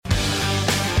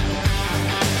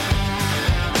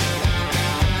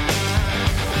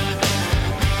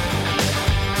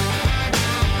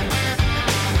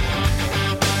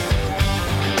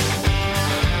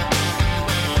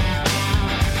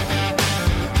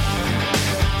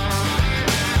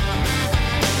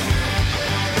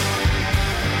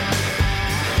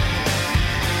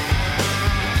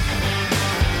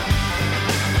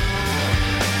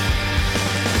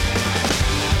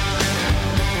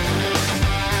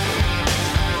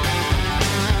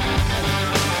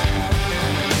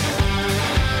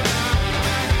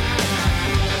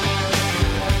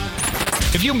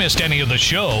If you missed any of the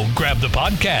show, grab the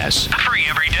podcast. Free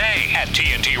every day at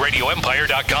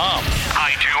TNTRadioEmpire.com,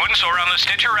 iTunes, or on the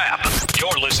Stitcher app.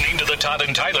 You're listening to the Todd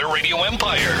and Tyler Radio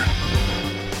Empire.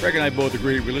 Greg and I both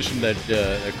agree. We listened to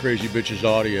that Crazy Bitch's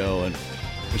audio, and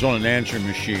it was on an answering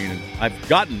machine. And I've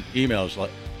gotten emails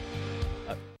like,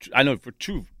 I know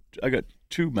I got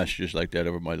 2 messages like that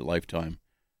over my lifetime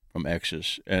from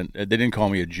exes. And they didn't call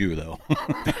me a Jew, though.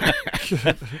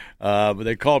 But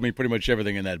they called me pretty much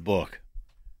everything in that book.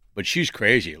 But she's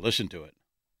crazy. Listen to it.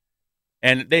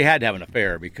 And they had to have an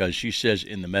affair because she says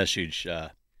in the message,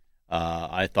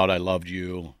 I thought I loved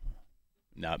you,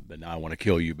 but now I want to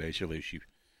kill you, basically. She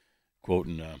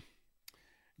quoting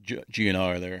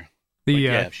GNR there.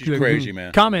 She's crazy,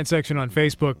 man. Comment section on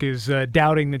Facebook is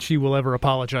doubting that she will ever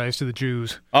apologize to the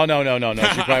Jews. Oh, no.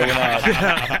 She probably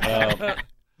will not.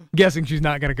 Guessing she's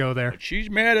not going to go there. But she's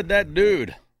mad at that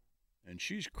dude, and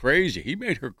she's crazy. He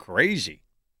made her crazy.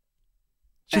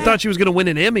 She thought she was going to win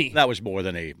an Emmy. That was more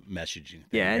than a messaging thing.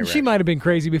 Yeah, and she might have been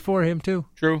crazy before him, too.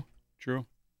 True. I'm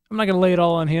not going to lay it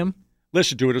all on him.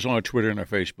 Listen to it. It's on our Twitter and our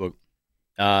Facebook.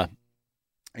 In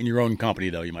your own company,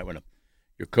 though, you might want to.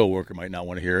 Your coworker might not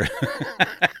want to hear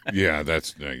it. Yeah,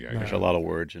 there's a lot of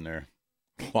words in there.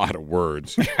 A lot of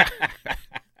words.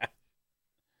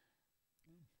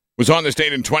 Was on this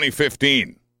date in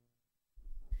 2015.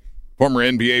 Former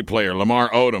NBA player Lamar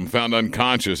Odom found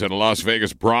unconscious at a Las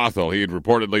Vegas brothel. He had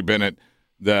reportedly been at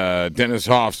the Dennis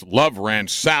Hoff's Love Ranch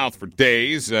South for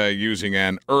days using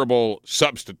an herbal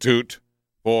substitute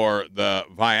for the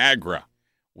Viagra.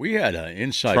 We had an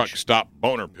inside truck stop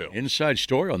boner pill. Inside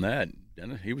story on that.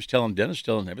 Dennis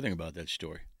telling everything about that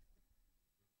story.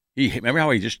 Remember how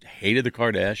he just hated the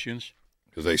Kardashians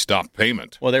because they stopped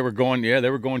payment. Well, they were going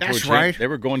towards right. him. They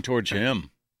were going towards him,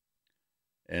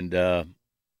 and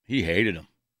he hated them.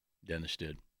 Dennis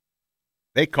did.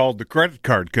 They called the credit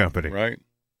card company, right,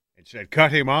 and said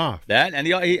cut him off. That and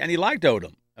he liked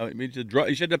Odom. I mean,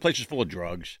 he said that place was full of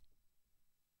drugs.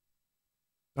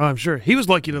 Oh, I'm sure. He was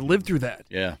lucky to live through that.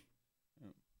 Yeah.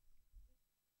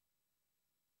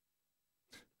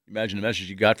 Imagine the message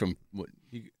he got from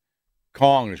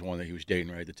Kong was one that he was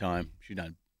dating right at the time. She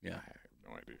not. Yeah. I have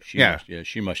no idea.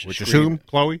 She must have Which screamed. assume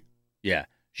Chloe? Yeah.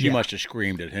 She must have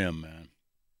screamed at him, man.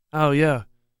 Oh, yeah.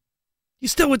 You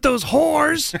still with those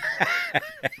whores?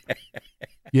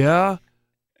 Yeah.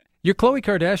 Your Khloe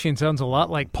Kardashian sounds a lot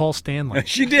like Paul Stanley.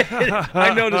 She did.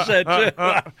 I noticed that, too.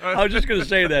 I was just going to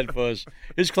say that, Fuzz.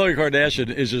 His Khloe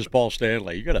Kardashian is his Paul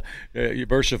Stanley. You got to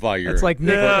diversify your... That's like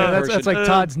Nick, that's like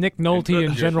Todd's Nick Nolte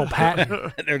and General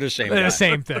Patton. They're the same They're guy. the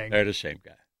same thing. They're the same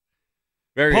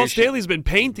guy. Paul Stanley's been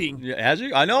painting. Yeah, has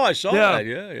he? I know. I saw that.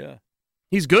 Yeah.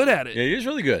 He's good at it. Yeah, he is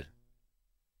really good.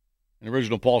 An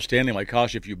original Paul Stanley might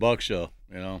cost you a few bucks, so,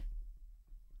 you know.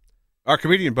 Our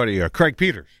comedian buddy, Craig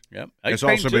Peters, has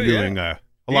also been doing a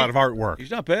lot of artwork.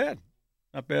 He's not bad.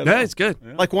 Not bad. Yeah, it's good.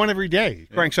 Yeah. Like one every day. He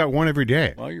cranks out one every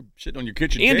day. Well, you're sitting on your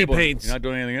kitchen Andy table. paints. You're not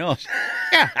doing anything else.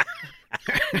 Yeah.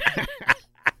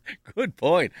 Good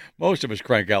point. Most of us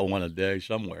crank out one a day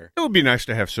somewhere. It would be nice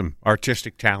to have some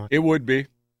artistic talent. It would be.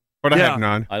 But I have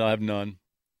none. I don't have none.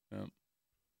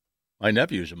 My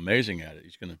nephew's amazing at it.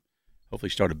 He's going to hopefully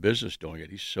start a business doing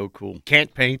it. He's so cool.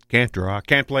 Can't paint, can't draw,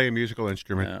 can't play a musical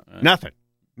instrument. Nothing.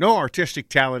 No artistic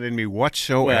talent in me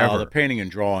whatsoever. Well, the painting and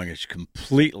drawing is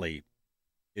completely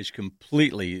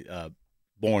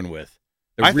born with.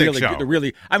 I think so.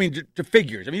 The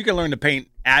figures. I mean, you can learn to paint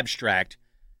abstract.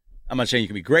 I'm not saying you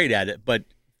can be great at it, but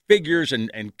figures and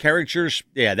caricatures,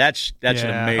 that's an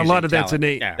amazing a lot of talent. that's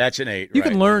innate. Yeah. That's innate. You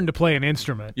right. can learn to play an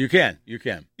instrument. You can.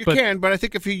 But I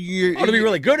think if you to be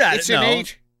really good at it's it,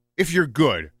 innate if you're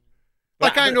good.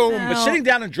 Like I know, but sitting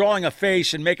down and drawing a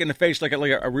face and making the face like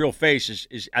a real face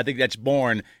is I think that's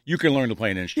born. You can learn to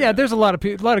play an instrument. Yeah, there's a lot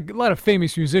of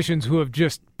famous musicians who have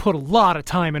just put a lot of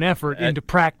time and effort into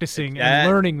practicing and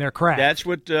learning their craft.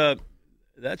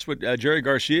 That's what Jerry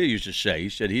Garcia used to say. He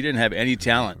said he didn't have any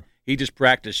talent. He just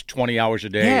practiced 20 hours a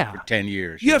day for 10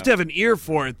 years. You have to have an ear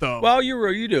for it, though. Well,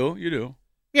 you do.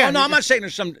 Yeah. Oh, no, I'm not saying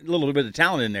there's some little bit of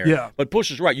talent in there. Yeah. But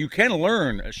Push is right. You can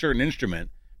learn a certain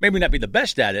instrument. Maybe not be the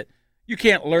best at it. You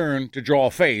can't learn to draw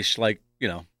a face like,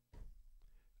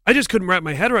 I just couldn't wrap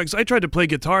my head around because I tried to play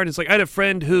guitar, and it's like I had a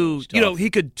friend who,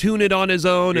 he could tune it on his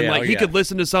own, and he could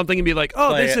listen to something and be like,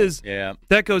 oh,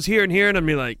 that goes here and here, and I'd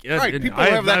be like, yeah, right, people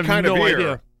have that kind of ear.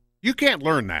 Idea. You can't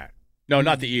learn that. No,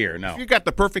 not the ear, no. If you got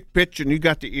the perfect pitch and you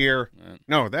got the ear,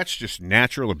 no, that's just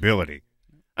natural ability.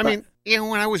 I mean,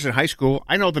 when I was in high school,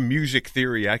 I know the music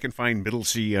theory. I can find middle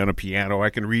C on a piano.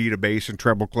 I can read a bass and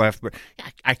treble clef, but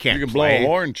I can't You can play. blow a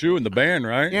horn, too, in the band,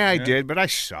 right? Yeah, I did, but I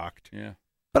sucked. Yeah.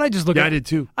 But I just look I did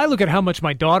too. I look at how much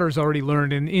my daughter's already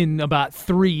learned in about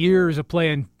 3 years of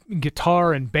playing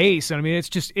guitar and bass. And I mean,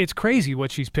 it's crazy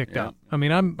what she's picked up. I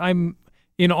mean, I'm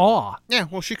in awe. Yeah,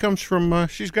 well, she comes from,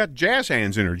 she's got jazz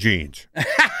hands in her jeans. Well,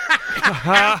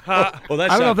 I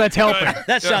don't know if that's helping.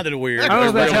 That sounded weird. I don't know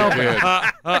if that's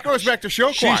helping. That goes back to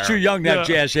show choir. She's too young to have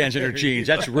jazz hands in her jeans.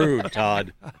 That's rude,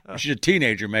 Todd. She's a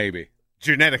teenager, maybe.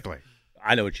 Genetically.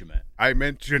 I know what you meant. I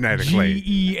meant genetically.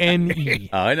 Gene.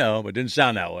 I know, but it didn't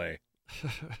sound that way.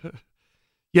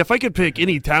 Yeah, if I could pick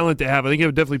any talent to have, I think I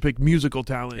would definitely pick musical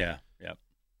talent. Yeah.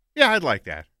 Yeah, I'd like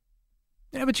that.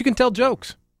 Yeah, but you can tell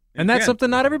jokes. And that's something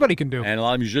not everybody can do. And a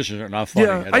lot of musicians are not funny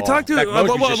at all. I talked to In fact,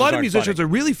 a lot of musicians funny. are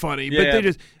really funny, but they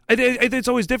just it's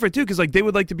always different too because like they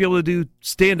would like to be able to do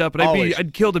stand up, and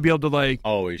I'd kill to be able to like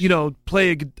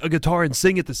play a guitar and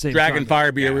sing at the same time.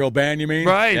 Dragonfire be a real band, you mean?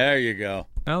 Right. There you go.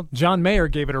 Well, John Mayer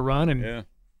gave it a run, and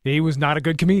he was not a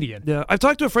good comedian. Yeah, I've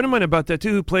talked to a friend of mine about that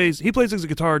too. Who plays his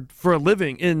guitar for a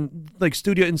living in like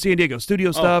studio in San Diego,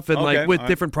 stuff, and like with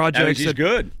different projects. He's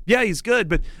good. Yeah, he's good.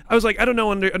 But I was like, I don't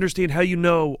know, understand how you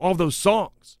know all those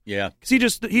songs. Yeah,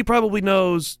 because he probably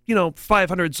knows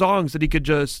 500 songs that he could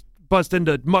just bust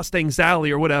into Mustang Sally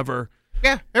or whatever.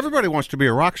 Yeah, everybody wants to be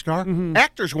a rock star. Mm-hmm.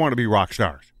 Actors want to be rock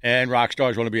stars, and rock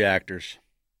stars want to be actors.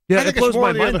 Yeah, it blows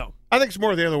my mind though. I think it's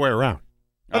more the other way around.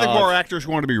 I think more actors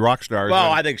want to be rock stars. Well,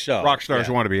 I think so. Rock stars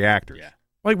want to be actors. Yeah.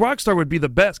 Like Rockstar would be the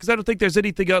best because I don't think there's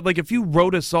anything like if you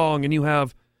wrote a song and you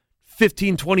have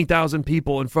 15,000, 20,000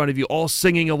 people in front of you all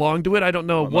singing along to it, I don't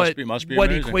know what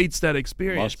equates that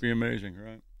experience. Must be amazing,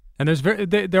 right? And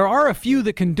there are a few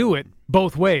that can do it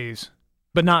both ways,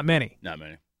 but not many. Not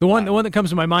many. The one that comes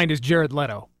to my mind is Jared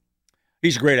Leto.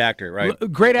 He's a great actor, right?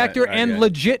 Great actor and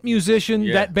legit musician.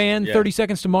 Yeah, that band, 30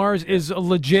 Seconds to Mars, is a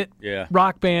legit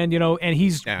rock band, and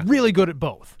he's really good at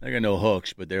both. They got no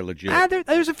hooks, but they're legit.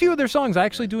 There's a few of their songs I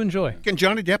actually do enjoy. Can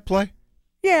Johnny Depp play?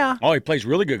 Yeah. Oh, he plays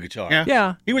really good guitar.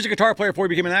 Yeah. He was a guitar player before he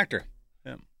became an actor.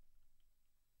 Yeah.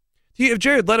 See, if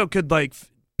Jared Leto could like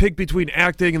pick between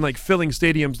acting and like filling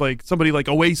stadiums like somebody like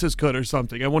Oasis could or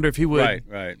something, I wonder if he would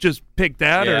just pick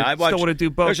that or still want to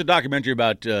do both. There's a documentary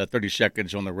about 30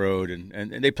 Seconds on the road,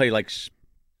 and they play like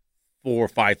 4,000 or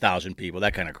 5,000 people,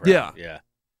 that kind of crap. Yeah.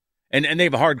 And they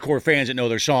have hardcore fans that know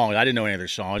their songs. I didn't know any of their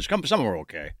songs. Some of them are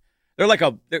okay. They're like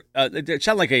they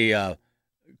sound like a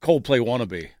Coldplay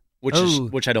wannabe,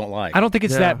 which I don't like. I don't think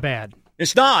it's that bad.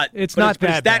 It's not. It's not that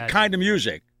it's that kind of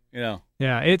music, Yeah,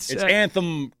 it's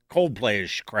anthem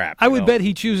Coldplay-ish crap. I would bet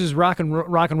he chooses rock and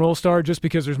roll star just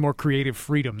because there's more creative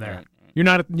freedom there. Right. You're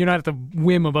not at the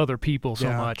whim of other people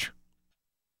so much.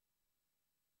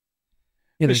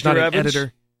 Yeah, there's not an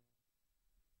editor.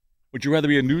 Would you rather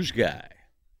be a news guy?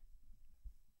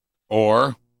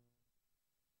 Or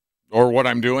what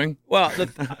I'm doing? Well,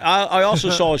 I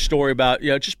also saw a story about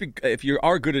if you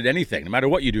are good at anything, no matter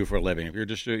what you do for a living, if you're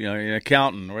just an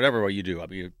accountant or whatever you do, I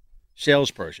mean, a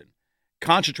salesperson,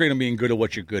 concentrate on being good at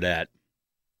what you're good at.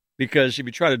 Because if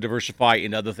you try to diversify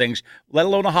into other things, let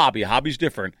alone a hobby's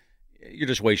different, you're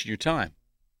just wasting your time,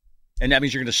 and that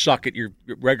means you're going to suck at your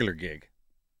regular gig.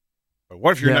 But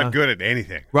what if you're not good at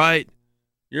anything? Right.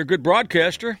 You're a good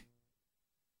broadcaster.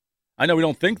 I know we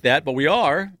don't think that, but we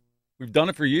are. We've done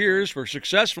it for years. We're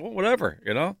successful, whatever,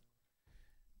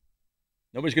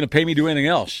 Nobody's going to pay me to do anything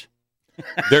else.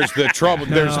 There's the trouble.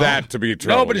 No. There's that to be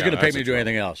trouble. Nobody's going to pay me to do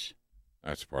anything else.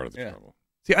 That's part of the trouble.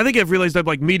 See, I think I've realized I'm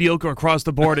like mediocre across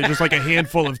the board at just like a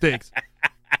handful of things.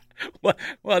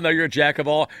 Well, no, you're a jack of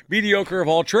all, mediocre of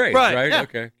all trades, right? Yeah.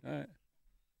 Okay. All right.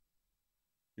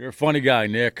 You're a funny guy,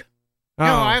 Nick. No,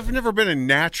 I've never been a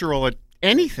natural at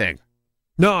anything.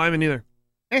 No, I haven't either.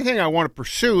 Anything I want to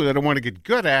pursue that I want to get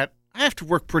good at, I have to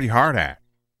work pretty hard at.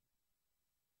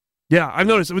 Yeah, I've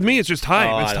noticed. With me, it's just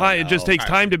time. It's time. It just takes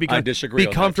time to be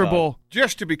comfortable.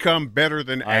 Just to become better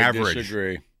than average. I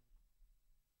disagree.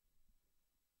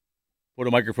 Put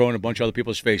a microphone in a bunch of other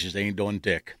people's faces. They ain't doing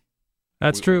dick.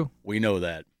 That's true. We know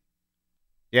that.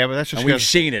 Yeah, but that's just we've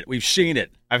seen it. We've seen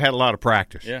it. I've had a lot of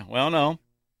practice. Yeah, well, no.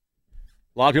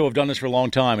 A lot of people have done this for a long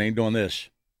time. They ain't doing this.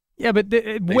 Yeah, but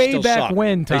way back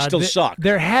when, Todd, they still suck.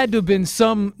 There had to have been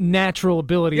some natural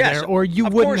ability there, or you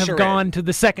wouldn't have gone to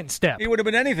the second step. It would have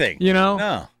been anything.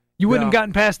 No. You wouldn't have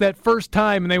gotten past that first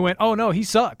time, and they went, oh, no, he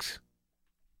sucks.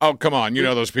 Oh, come on.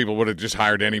 Those people would have just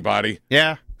hired anybody.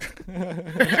 Yeah.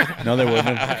 No, they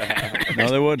wouldn't have.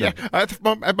 No, they wouldn't have.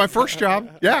 At my first job,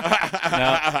 yeah.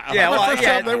 My first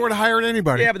job, they would have hired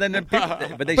anybody. Yeah, but then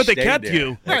they kept there.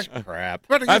 you. That's crap.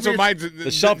 That's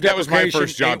what that was my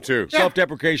first job, too.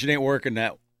 Self-deprecation ain't working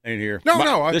ain't here.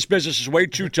 No. This business is way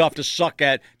too tough to suck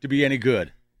at to be any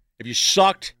good. If you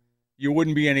sucked, you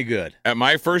wouldn't be any good. At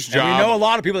my first job, and we know a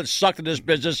lot of people that sucked at this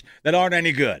business that aren't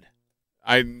any good.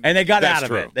 And they got out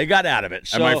of it. They got out of it.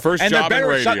 So, at my first job in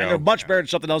radio, they're much better at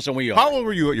something else than we are. How old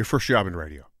were you at your first job in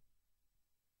radio?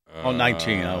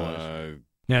 19, I was.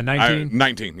 Yeah, 19.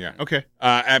 19, yeah. Okay.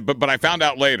 But I found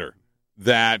out later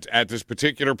that at this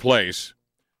particular place,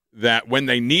 that when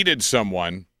they needed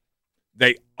someone,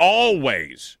 they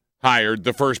always hired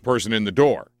the first person in the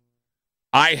door.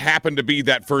 I happened to be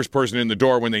that first person in the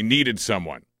door when they needed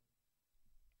someone.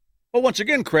 Well, once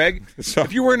again, Craig,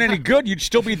 if you weren't any good, you'd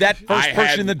still be that first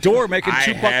person in the door making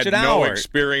 $2 an hour. No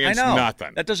experience, I know.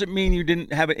 nothing. That doesn't mean you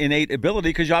didn't have an innate ability,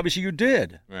 because obviously you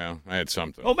did. Well, I had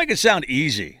something. Don't make it sound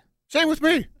easy. Same with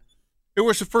me. It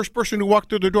was the first person who walked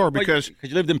through the door because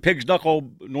you lived in Pig's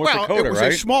Knuckle, North Dakota, it was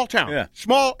right? a small town,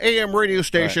 small AM radio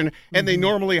station, and they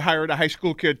normally hired a high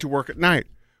school kid to work at night.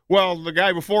 Well, the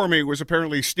guy before me was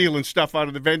apparently stealing stuff out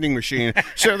of the vending machine,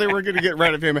 so they were going to get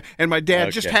rid of him. And my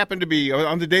dad just happened to be,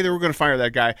 on the day they were going to fire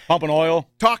that guy, pumping oil,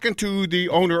 talking to the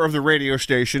owner of the radio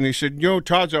station. He said,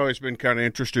 Todd's always been kind of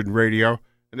interested in radio.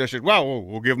 And they said, well,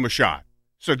 we'll give him a shot.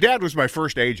 So Dad was my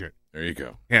first agent. There you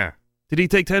go. Yeah. Did he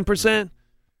take 10%?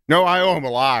 No, I owe him a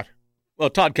lot. Well,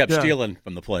 Todd kept stealing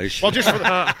from the place. Well, just for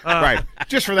right,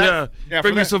 just for that. Yeah,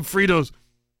 bring me some Fritos.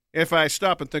 If I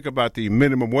stop and think about the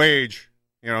minimum wage,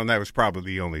 and that was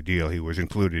probably the only deal he was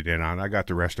included in on. I got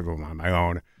the rest of them on my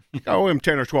own. I owe him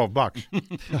 $10 or $12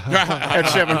 at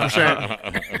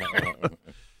 7%.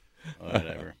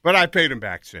 Whatever. But I paid him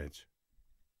back since.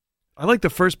 I like the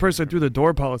first person through the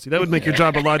door policy. That would make your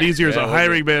job a lot easier as a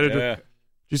hiring manager. Yeah. Did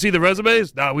you see the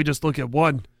resumes? No, we just look at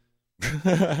one.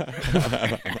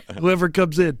 Whoever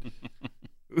comes in.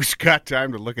 Who's got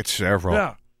time to look at several?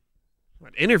 Yeah.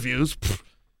 Interviews.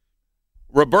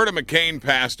 Roberta McCain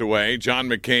passed away. John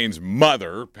McCain's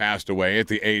mother passed away at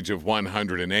the age of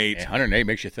 108. 108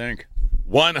 makes you think.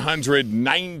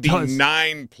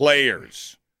 199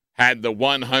 players had the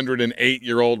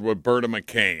 108-year-old Roberta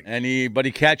McCain.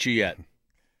 Anybody catch you yet?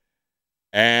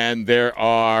 And there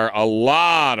are a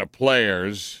lot of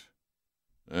players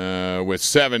with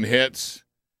 7 hits,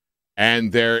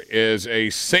 and there is a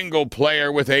single player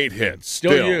with 8 hits.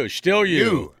 Still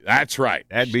you. That's right.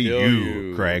 That'd be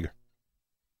you, Craig.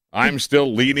 I'm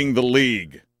still leading the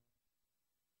league.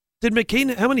 Did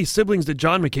McCain? How many siblings did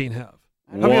John McCain have?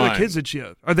 How many other kids did she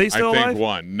have? Are they still alive? I think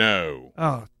one. No.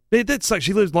 Oh, that sucks.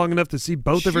 She lived long enough to see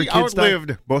both of her kids die. She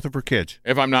outlived both of her kids,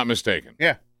 if I'm not mistaken.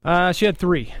 Yeah. She had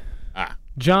 3.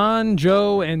 John,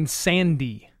 Joe, and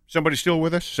Sandy. Somebody still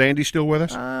with us? Sandy still with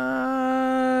us?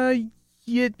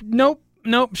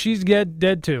 Nope. She's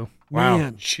dead too. Wow.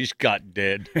 Man. She's got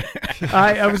dead.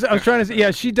 I was trying to say,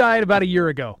 yeah, she died about a year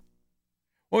ago.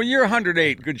 Well, you're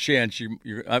 108. Good chance.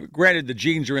 You're granted, the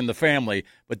genes are in the family,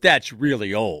 but that's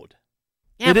really old.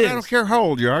 Yeah, but I don't care how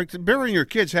old you are. Burying your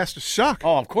kids has to suck.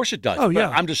 Oh, of course it does. Oh, yeah.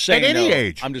 But I'm just saying. At any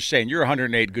age. I'm just saying, you're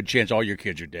 108. Good chance all your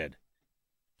kids are dead.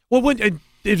 Well,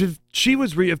 if she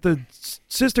was, if the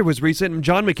sister was recent and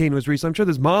John McCain was recent, I'm sure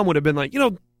this mom would have been like,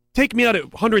 take me out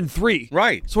at 103.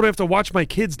 Right. So I have to watch my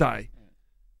kids die.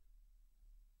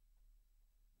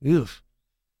 Ugh.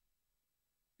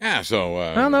 Yeah, so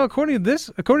I don't know. According to this,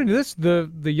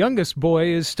 the youngest boy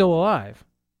is still alive,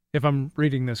 if I'm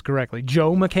reading this correctly.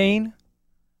 Joe McCain.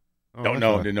 Didn't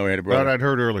know he had a brother. But I'd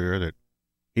heard earlier that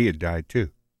he had died too.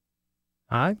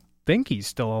 I think he's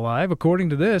still alive,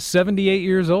 according to this. 78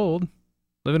 years old,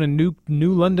 living in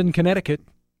New London, Connecticut.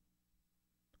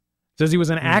 Says he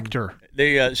was an actor.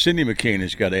 Cindy McCain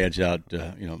has got ads out,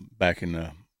 back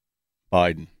in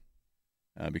Biden,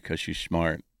 because she's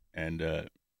smart, and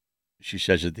she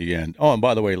says at the end, "Oh, and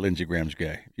by the way, Lindsey Graham's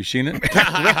gay. You seen it?"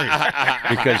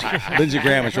 Because Lindsey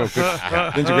Graham was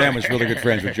really good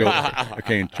friends with John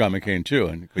McCain too,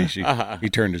 and he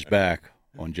turned his back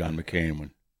on John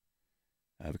McCain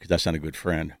because that's not a good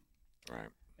friend. Right.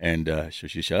 And so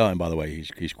she said, "Oh, and by the way,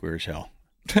 he's queer as hell."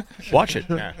 Watch it.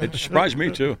 It surprised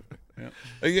me too. Yeah.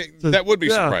 That would be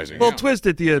surprising. Well, twist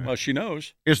at the end. Well, she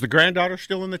knows. Is the granddaughter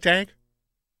still in the tank?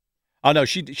 Oh no,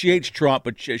 she hates Trump,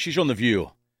 but she's on The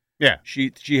View. Yeah.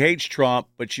 She hates Trump,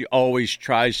 but she always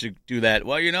tries to do that.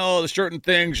 Well, certain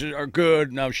things are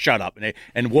good. No, shut up.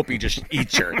 And Whoopi just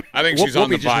eats her. I think she's on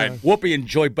the Biden. Whoopi and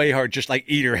Joy Behar just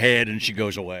eat her head, and she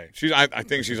goes away. I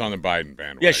think she's on the Biden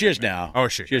bandwagon. Yeah, she is now. Oh,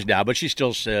 she is now, but she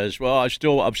still says, "Well, I'm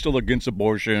still against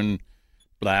abortion."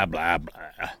 Blah blah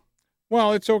blah.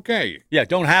 Well, it's okay. Yeah,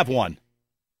 don't have one.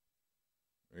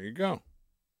 There you go.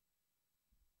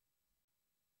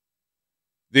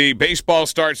 The baseball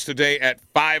starts today at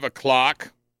 5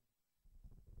 o'clock.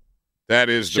 That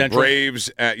is the Central?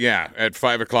 Braves at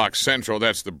 5 o'clock Central.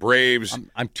 That's the Braves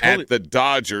I'm totally, at the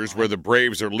Dodgers, where the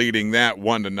Braves are leading that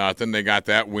 1-0. They got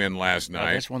that win last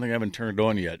night. That's one thing I haven't turned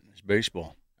on yet. Is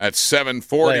baseball. At 7:40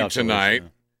 Playoffs tonight,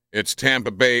 always, it's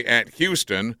Tampa Bay at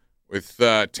Houston, with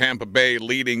Tampa Bay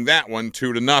leading that one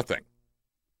 2-0.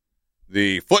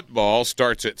 The football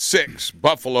starts at 6.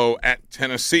 Buffalo at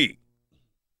Tennessee.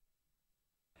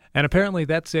 And apparently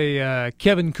that's a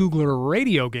Kevin Kugler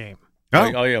radio game.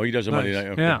 Oh yeah, he does a Monday night.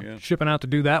 Okay, yeah, shipping out to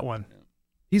do that one.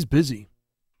 He's busy.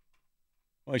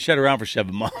 Well, he sat around for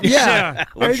 7 months. Yeah,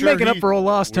 he's sure making up for all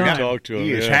lost We time. talked to him.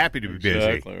 He is happy to be busy.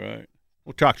 Exactly right.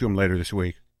 We'll talk to him later this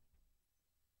week.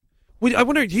 I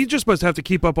wonder, he just must have to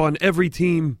keep up on every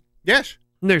team Yes.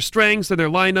 and their strengths and their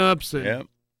lineups and Yeah.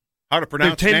 How to their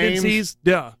pronounce tendencies. names.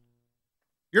 Yeah.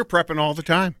 You're prepping all the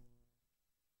time.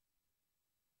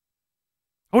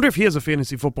 I wonder if he has a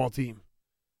fantasy football team.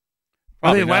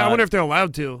 Probably I not. wonder if they're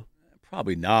allowed to.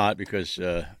 Probably not, because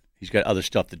he's got other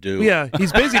stuff to do. Yeah,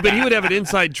 he's busy, but he would have an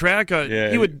inside track.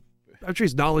 Yeah. He would. I'm sure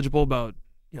he's knowledgeable about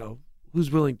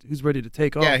who's ready to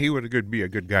take off. Yeah, he would be a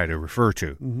good guy to refer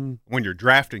to when you're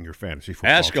drafting your fantasy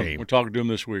football Ask him. team. We're talking to him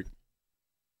this week.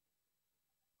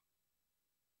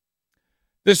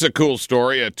 This is a cool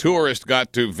story. A tourist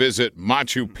got to visit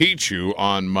Macchu Picchu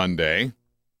on Monday.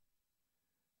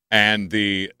 And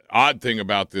the odd thing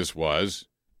about this was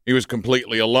he was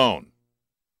completely alone.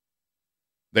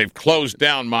 They've closed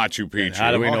down Macchu Picchu.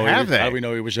 How do we know? have they? How do we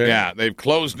know he was there? Yeah, they've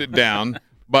closed it down.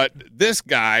 But this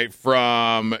guy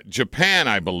from Japan,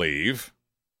 I believe,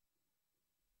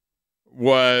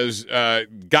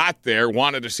 got there,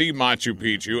 wanted to see Macchu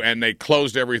Picchu, and they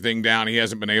closed everything down. He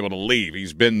hasn't been able to leave.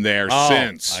 He's been there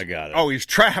since. I got it. Oh, he's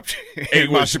trapped. He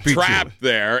in was Machu Picchu. trapped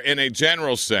there in a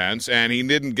general sense, and he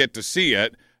didn't get to see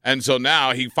it. And so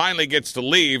now he finally gets to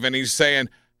leave, and he's saying,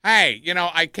 hey,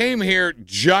 I came here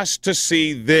just to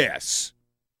see this.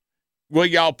 Will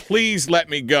y'all please let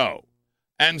me go?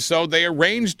 And so they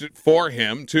arranged it for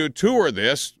him to tour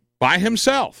this by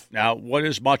himself. Now, what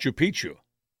is Machu Picchu?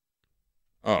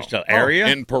 Oh, Just an area?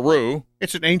 in Peru.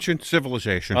 It's an ancient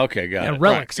civilization. Okay, got it.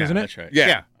 Relics, Right. isn't Yeah, it? That's right.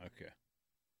 Yeah. Okay.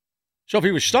 So if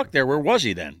he was stuck there, where was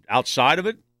he then? Outside of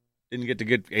it? Didn't get to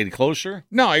get any closer?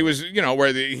 No, he was,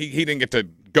 where he didn't get to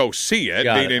go see it.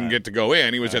 Got He it. didn't All get to go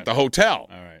in. He was All at the hotel.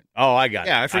 All right. Oh, I got it.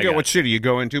 Yeah, I forget got what it. city you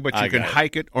go into, but I you can got it.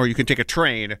 hike it or you can take a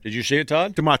train Did you see it,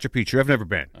 Todd? to Machu Picchu. I've never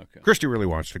been. Okay. Christy really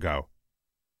wants to go.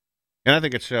 And I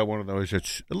think it's one of those,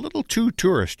 it's a little too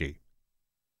touristy.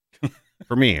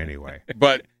 For me, anyway.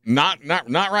 But not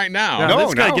right now. No,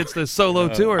 this guy no. gets the solo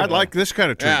tour. I'd like this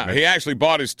kind of treatment. Yeah, he actually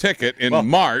bought his ticket in Well,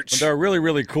 March. But there are really,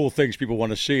 really cool things people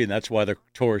want to see, and that's why they're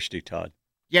touristy, Todd.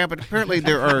 Yeah, but apparently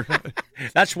there are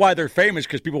That's why they're famous,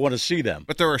 because people want to see them.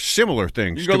 but there are similar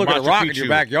things. You can go to look at a Machu rock in Picchu your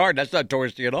backyard. That's not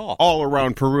touristy at all. all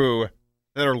around Peru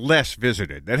that are less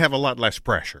visited, that have a lot less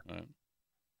pressure.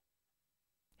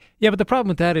 Yeah, but the problem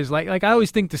with that is like I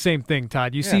always think the same thing,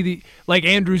 Todd. You see like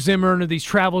Andrew Zimmern or these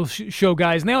travel show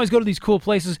guys, and they always go to these cool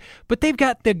places, but they've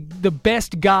got the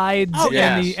best guides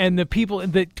yes. and the people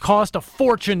that cost a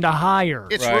fortune to hire.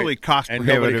 It's Right. really cost And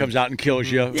prohibitive. nobody comes out and kills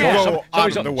you. Yeah.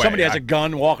 Somebody has a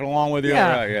gun walking along with you.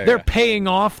 Right, They're paying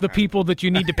off the people that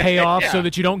you need to pay off so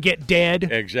that you don't get dead.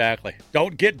 Exactly.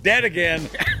 Don't get dead again.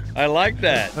 I like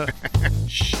that.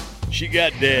 She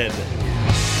got dead.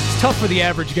 It's tough for the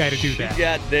average guy to do She that.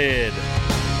 got dead.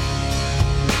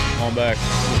 Come on back.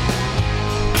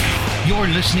 You're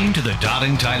listening to the Todd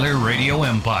and Tyler Radio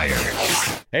Empire.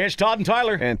 Hey, it's Todd and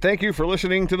Tyler. And thank you for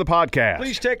listening to the podcast.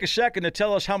 Please take a second to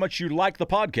tell us how much you like the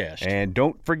podcast. And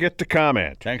don't forget to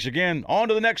comment. Thanks again. On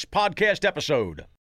to the next podcast episode.